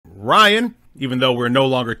Ryan. Even though we're no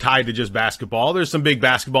longer tied to just basketball, there's some big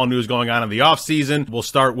basketball news going on in the offseason. We'll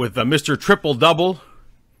start with Mr. Triple-Double,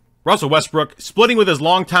 Russell Westbrook, splitting with his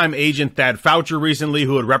longtime agent Thad Foucher recently,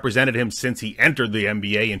 who had represented him since he entered the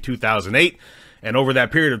NBA in 2008. And over that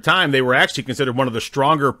period of time, they were actually considered one of the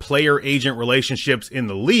stronger player-agent relationships in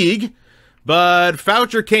the league. But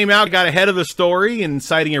Foucher came out, got ahead of the story, and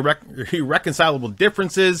citing irreconcilable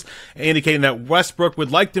differences, indicating that Westbrook would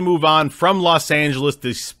like to move on from Los Angeles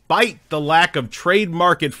despite the lack of trade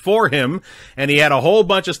market for him. And he had a whole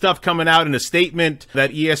bunch of stuff coming out in a statement that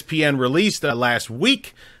ESPN released last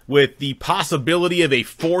week, with the possibility of a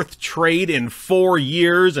fourth trade in 4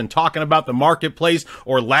 years, and talking about the marketplace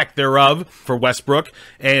or lack thereof for Westbrook.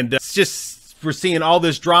 And it's just, we're seeing all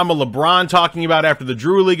this drama. LeBron talking about after the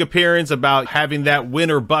Drew League appearance about having that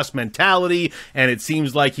win or bust mentality, and it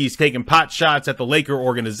seems like he's taking pot shots at the Laker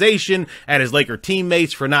organization, at his Laker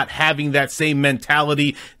teammates for not having that same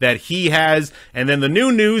mentality that he has. And then the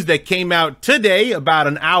new news that came out today, about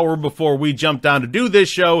an hour before we jumped on to do this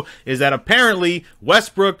show, is that apparently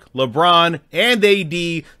Westbrook, LeBron, and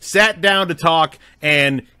AD sat down to talk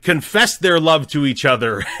and confess their love to each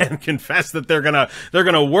other, and confess that they're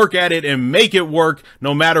gonna work at it and make it work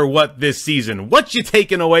no matter what this season. What you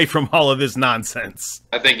taking away from all of this nonsense?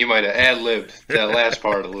 I think you might have ad-libbed that last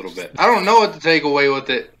part a little bit. I don't know what to take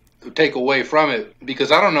away from it,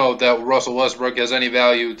 because I don't know that Russell Westbrook has any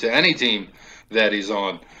value to any team that he's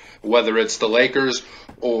on, whether it's the Lakers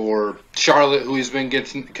or Charlotte, who he's been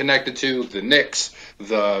getting connected to, the Knicks,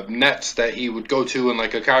 the Nets that he would go to in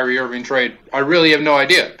like a Kyrie Irving trade. I really have no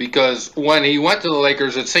idea, because when he went to the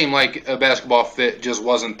Lakers, it seemed like a basketball fit just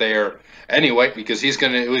wasn't there anyway, because he's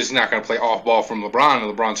not going to play off ball from LeBron,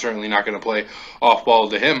 and LeBron's certainly not going to play off ball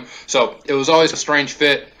to him. So it was always a strange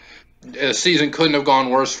fit. The season couldn't have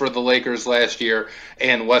gone worse for the Lakers last year,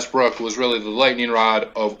 and Westbrook was really the lightning rod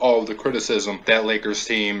of all of the criticism that Lakers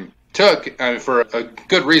team took, for a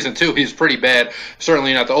good reason too. He's pretty bad.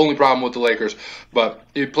 Certainly not the only problem with the Lakers, but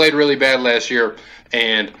he played really bad last year,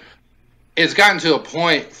 and it's gotten to a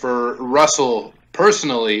point for Russell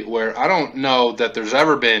personally where I don't know that there's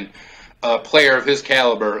ever been a player of his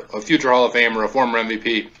caliber, a future Hall of Famer, a former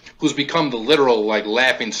MVP, who's become the literal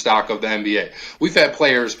laughing stock of the NBA. We've had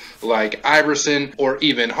players like Iverson or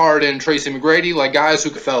even Harden, Tracy McGrady, like guys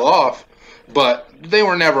who fell off, but they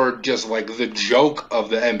were never just like the joke of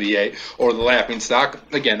the NBA or the laughing stock.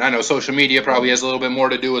 Again, I know social media probably has a little bit more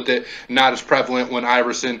to do with it. Not as prevalent when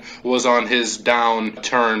Iverson was on his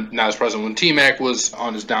downturn, not as prevalent when T-Mac was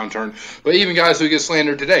on his downturn. But even guys who get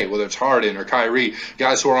slandered today, whether it's Harden or Kyrie,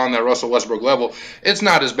 guys who are on that Russell Westbrook level, it's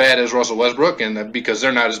not as bad as Russell Westbrook, and because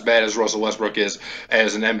they're not as bad as Russell Westbrook is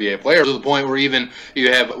as an NBA player, to the point where even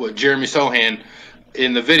you have Jeremy Sohan.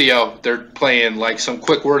 In the video, they're playing like some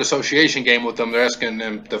quick word association game with them. They're asking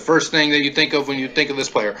them the first thing that you think of when you think of this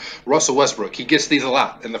player, Russell Westbrook. He gets these a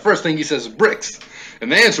lot. And the first thing he says is bricks. And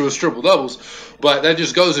the answer was triple doubles. But that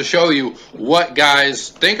just goes to show you what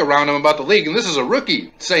guys think around him about the league. And this is a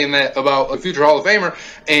rookie saying that about a future Hall of Famer.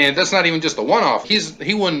 And that's not even just a one-off.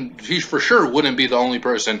 He for sure wouldn't be the only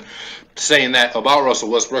person saying that about Russell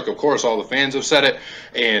Westbrook. Of course, all the fans have said it.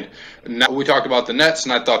 And now we talked about the Nets,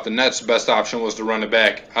 and I thought the Nets' best option was to run it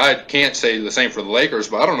back. I can't say the same for the Lakers,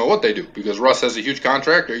 but I don't know what they do, because Russ has a huge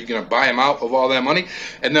contract. Are you going to buy him out of all that money?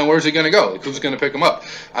 And then where's he going to go? Like, who's going to pick him up?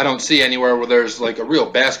 I don't see anywhere where there's like a real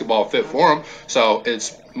basketball fit for him. So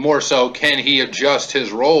it's more so, can he adjust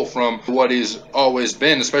his role from what he's always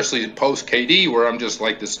been, especially post KD, where I'm just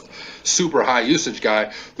like this super high usage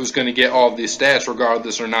guy who's going to get all of these stats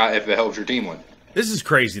regardless or not if it helps your team win. This is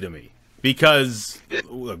crazy to me, because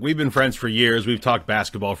look, we've been friends for years. We've talked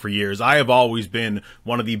basketball for years. I have always been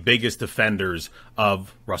one of the biggest defenders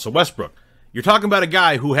of Russell Westbrook. You're talking about a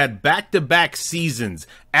guy who had back-to-back seasons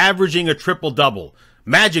averaging a triple-double.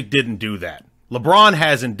 Magic didn't do that. LeBron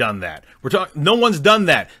hasn't done that. No one's done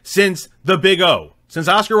that since the Big O. Since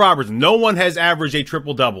Oscar Robertson, no one has averaged a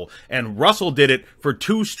triple-double, and Russell did it for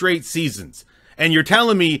 2 straight seasons. And you're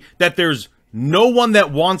telling me that there's no one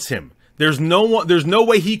that wants him. There's no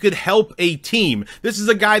way he could help a team. This is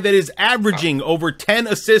a guy that is averaging over 10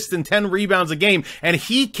 assists and 10 rebounds a game, and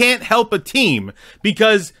he can't help a team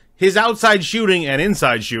because his outside shooting and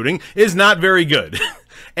inside shooting is not very good.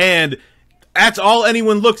 And that's all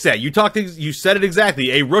anyone looks at. You said it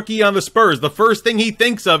exactly. A rookie on the Spurs, the first thing he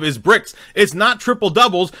thinks of is bricks. It's not triple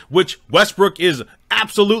doubles, which Westbrook is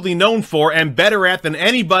absolutely known for and better at than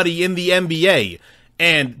anybody in the NBA.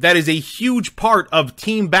 And that is a huge part of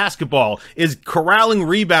team basketball, is corralling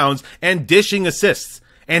rebounds and dishing assists.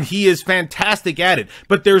 And he is fantastic at it.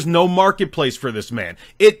 But there's no marketplace for this man.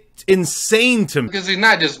 It insane to me. Because he's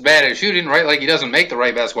not just bad at shooting, right? Like, he doesn't make the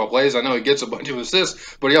right basketball plays. I know he gets a bunch of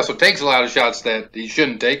assists, but he also takes a lot of shots that he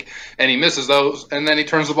shouldn't take, and he misses those, and then he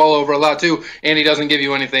turns the ball over a lot too, and he doesn't give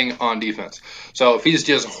you anything on defense. So if he's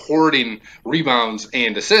just hoarding rebounds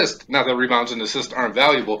and assists, not that rebounds and assists aren't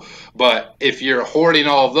valuable, but if you're hoarding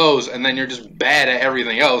all of those and then you're just bad at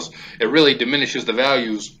everything else, it really diminishes the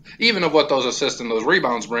values, even of what those assists and those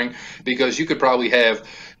rebounds bring, because you could probably have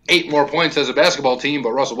 8 more points as a basketball team,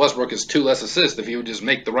 but Russell Westbrook is 2 less assists if you would just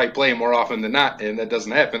make the right play more often than not, and that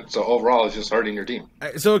doesn't happen. So overall, it's just hurting your team.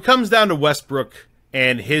 So it comes down to Westbrook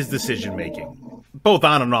and his decision-making, both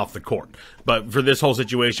on and off the court. But for this whole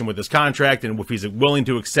situation with his contract, and if he's willing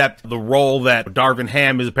to accept the role that Darvin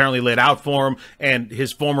Ham has apparently laid out for him, and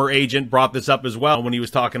his former agent brought this up as well when he was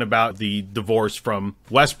talking about the divorce from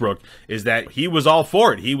Westbrook, is that he was all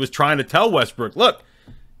for it. He was trying to tell Westbrook, look,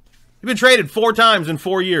 you've been traded 4 times in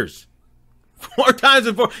 4 years. 4 times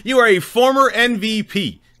in 4. You are a former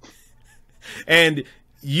MVP. And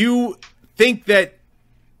you think that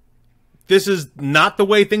this is not the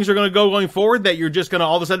way things are going to go going forward, that you're just going to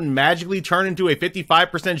all of a sudden magically turn into a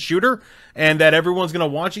 55% shooter and that everyone's going to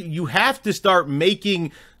want you. You have to start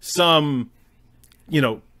making some,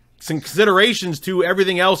 some considerations to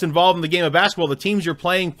everything else involved in the game of basketball, the teams you're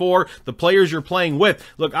playing for, the players you're playing with.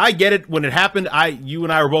 Look, I get it. When it happened, you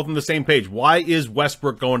and I were both on the same page. Why is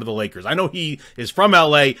Westbrook going to the Lakers? I know he is from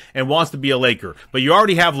LA and wants to be a Laker, but you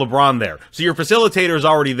already have LeBron there. So your facilitator is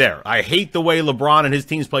already there. I hate the way LeBron and his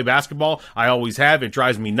teams play basketball. I always have. It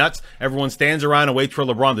drives me nuts. Everyone stands around and waits for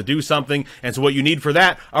LeBron to do something. And so what you need for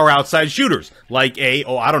that are outside shooters, like a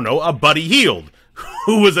Buddy Hield,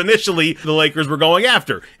 who was initially the Lakers were going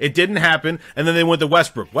after. It didn't happen, and then they went to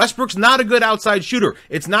Westbrook. Westbrook's not a good outside shooter.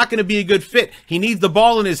 It's not going to be a good fit. He needs the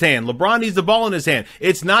ball in his hand. LeBron needs the ball in his hand.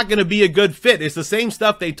 It's not going to be a good fit. It's the same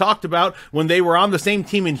stuff they talked about when they were on the same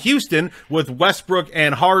team in Houston with Westbrook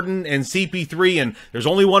and Harden and CP3, and there's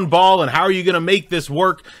only one ball, and how are you going to make this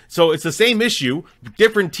work? So it's the same issue,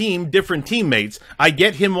 different team, different teammates. I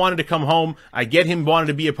get him wanting to come home. I get him wanting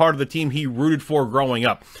to be a part of the team he rooted for growing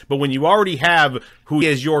up. But when you already have who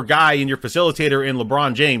is your guy and your facilitator in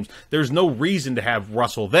LeBron James, there's no reason to have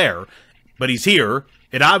Russell there. But he's here.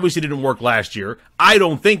 It obviously didn't work last year. I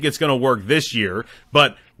don't think it's going to work this year.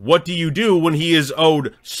 But what do you do when he is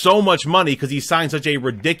owed so much money because he signed such a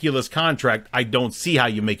ridiculous contract? I don't see how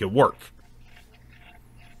you make it work.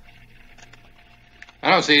 I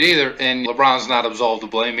don't see it either, and LeBron's not absolved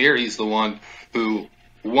of blame here. He's the one who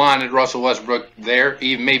wanted Russell Westbrook there,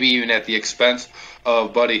 maybe even at the expense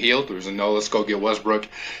of Buddy Hield. There was a no, let's go get Westbrook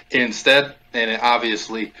instead, and it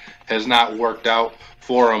obviously has not worked out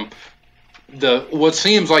for him. What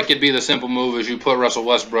seems like it'd be the simple move is you put Russell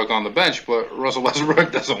Westbrook on the bench, but Russell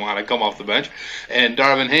Westbrook doesn't want to come off the bench. And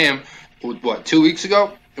Darvin Ham, 2 weeks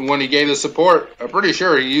ago, when he gave his support, I'm pretty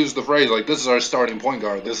sure he used the phrase, like, this is our starting point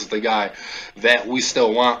guard. This is the guy that we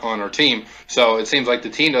still want on our team. So it seems like the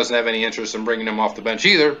team doesn't have any interest in bringing him off the bench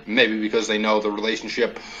either, maybe because they know the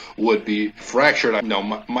relationship would be fractured. I know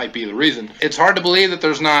might be the reason. It's hard to believe that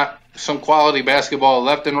there's not some quality basketball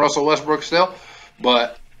left in Russell Westbrook still,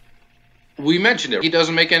 but we mentioned it. He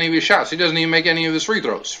doesn't make any of his shots. He doesn't even make any of his free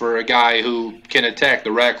throws for a guy who can attack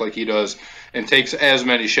the rack like he does and takes as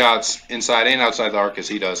many shots inside and outside the arc as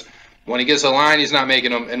he does. When he gets a line, he's not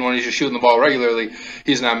making them, and when he's just shooting the ball regularly,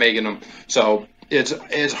 he's not making them. So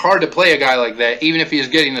it's hard to play a guy like that, even if he's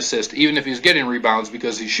getting assists, even if he's getting rebounds,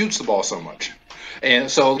 because he shoots the ball so much.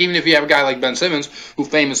 And so even if you have a guy like Ben Simmons, who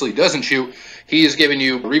famously doesn't shoot, he is giving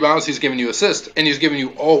you rebounds, he's giving you assists, and he's giving you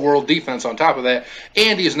all-world defense on top of that,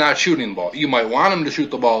 and he's not shooting the ball. You might want him to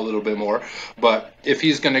shoot the ball a little bit more, but if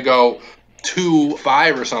he's going to go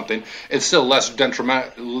 2-5 or something, it's still less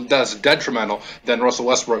detrimental than Russell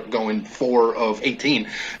Westbrook going 4 of 18.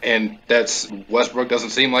 And Westbrook doesn't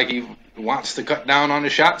seem like he wants to cut down on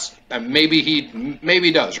his shots. And maybe he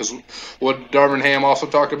does. Because what Darvin Ham also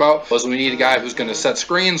talked about was we need a guy who's going to set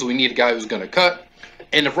screens, we need a guy who's going to cut.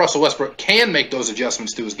 And if Russell Westbrook can make those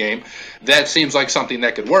adjustments to his game, that seems like something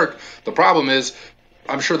that could work. The problem is,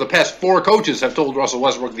 I'm sure the past 4 coaches have told Russell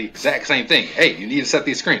Westbrook the exact same thing. Hey, you need to set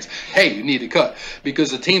these screens. Hey, you need to cut. Because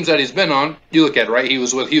the teams that he's been on, you look at it, right? He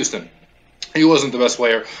was with Houston. He wasn't the best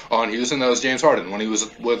player on Houston. That was James Harden. When he was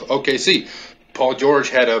with OKC, Paul George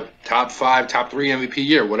had a top 5, top 3 MVP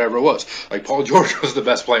year, whatever it was. Like, Paul George was the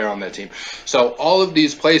best player on that team. So all of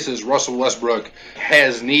these places Russell Westbrook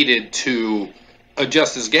has needed to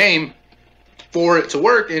adjust his game, for it to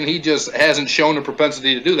work, and he just hasn't shown a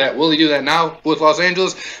propensity to do that. Will he do that now with Los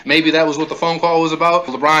Angeles? Maybe that was what the phone call was about.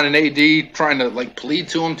 LeBron and AD trying to like plead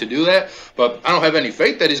to him to do that, but I don't have any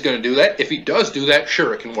faith that he's going to do that. If he does do that,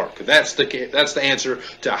 sure, it can work. That's the answer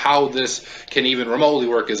to how this can even remotely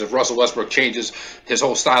work, is if Russell Westbrook changes his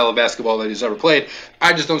whole style of basketball that he's ever played.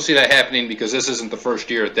 I just don't see that happening, because this isn't the first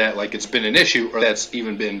year that like it's been an issue or that's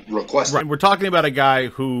even been requested. Right. We're talking about a guy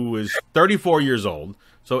who is 34 years old,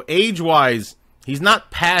 so age-wise, he's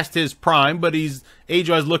not past his prime, but he's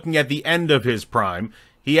age-wise looking at the end of his prime.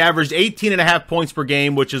 He averaged 18.5 points per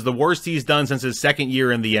game, which is the worst he's done since his second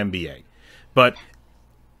year in the NBA. But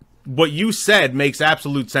what you said makes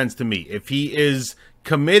absolute sense to me. If he is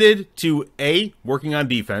committed to A, working on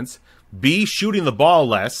defense, B, shooting the ball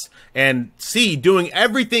less, and C, doing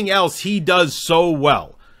everything else he does so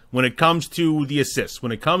well when it comes to the assists,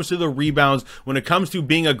 when it comes to the rebounds, when it comes to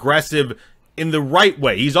being aggressive in the right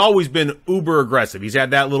way. He's always been uber aggressive. He's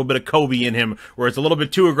had that little bit of Kobe in him, where it's a little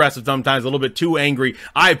bit too aggressive sometimes, a little bit too angry.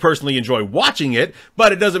 I personally enjoy watching it,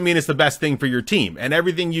 but it doesn't mean it's the best thing for your team. And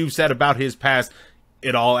everything you've said about his past,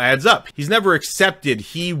 it all adds up. He's never accepted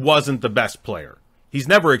he wasn't the best player. He's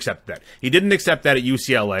never accepted that. He didn't accept that at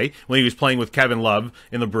UCLA when he was playing with Kevin Love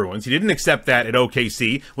in the Bruins. He didn't accept that at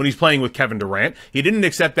OKC when he's playing with Kevin Durant. He didn't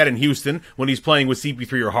accept that in Houston when he's playing with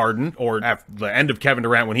CP3 or Harden, or at the end of Kevin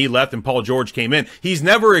Durant when he left and Paul George came in. He's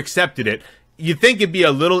never accepted it. You'd think it'd be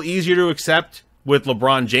a little easier to accept with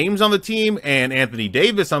LeBron James on the team and Anthony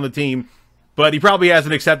Davis on the team, but he probably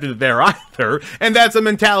hasn't accepted it there either. And that's a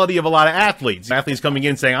mentality of a lot of athletes. Athletes coming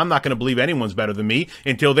in saying, I'm not going to believe anyone's better than me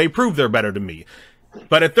until they prove they're better than me.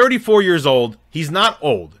 But at 34 years old, he's not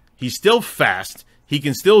old. He's still fast. He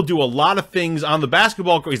can still do a lot of things on the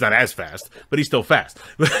basketball court. He's not as fast, but he's still fast.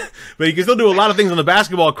 But he can still do a lot of things on the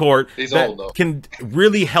basketball court that can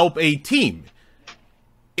really help a team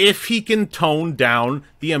if he can tone down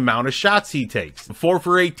the amount of shots he takes. 4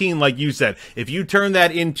 for 18, like you said. If you turn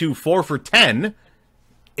that into 4 for 10,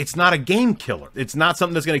 it's not a game killer. It's not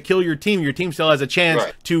something that's going to kill your team. Your team still has a chance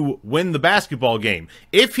to win the basketball game.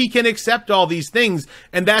 If he can accept all these things,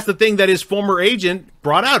 and that's the thing that his former agent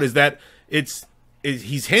brought out, is that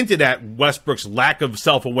he's hinted at Westbrook's lack of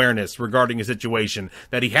self-awareness regarding his situation,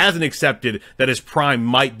 that he hasn't accepted that his prime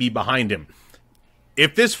might be behind him.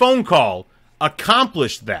 If this phone call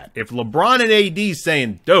accomplished that, if LeBron and AD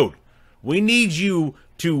saying, dude, we need you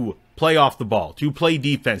to play off the ball, to play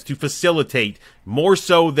defense, to facilitate more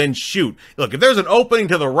so than shoot. Look, if there's an opening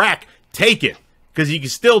to the rack, take it, because you can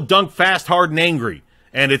still dunk fast, hard, and angry,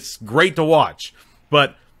 and it's great to watch.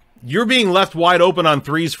 But you're being left wide open on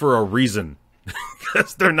threes for a reason,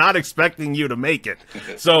 because they're not expecting you to make it.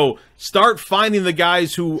 So start finding the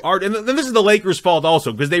guys who are, and this is the Lakers' fault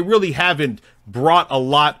also, because they really haven't brought a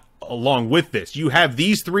lot along with this. You have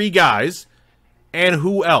these three guys, and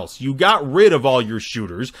who else? You got rid of all your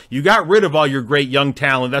shooters. You got rid of all your great young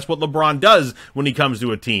talent. That's what LeBron does when he comes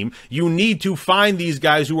to a team. You need to find these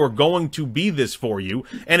guys who are going to be this for you,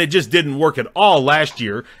 and it just didn't work at all last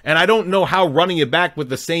year. And I don't know how running it back with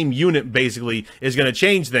the same unit basically is going to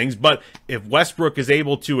change things, but if Westbrook is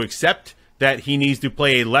able to accept that he needs to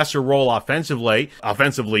play a lesser role offensively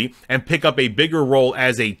and pick up a bigger role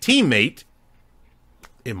as a teammate,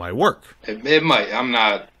 it might work. It might. I'm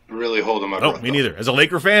not really holding my breath. No, me neither. As a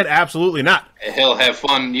Laker fan, absolutely not. He'll have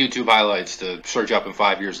fun YouTube highlights to search up in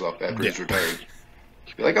 5 years, though, after he's retired.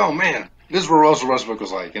 Be like, oh, man, this is what Russell Westbrook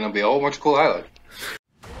was like. And it'll be a whole bunch of cool highlights.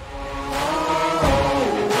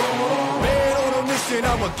 Man on a mission,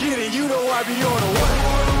 I'ma get it. You know I be on a what?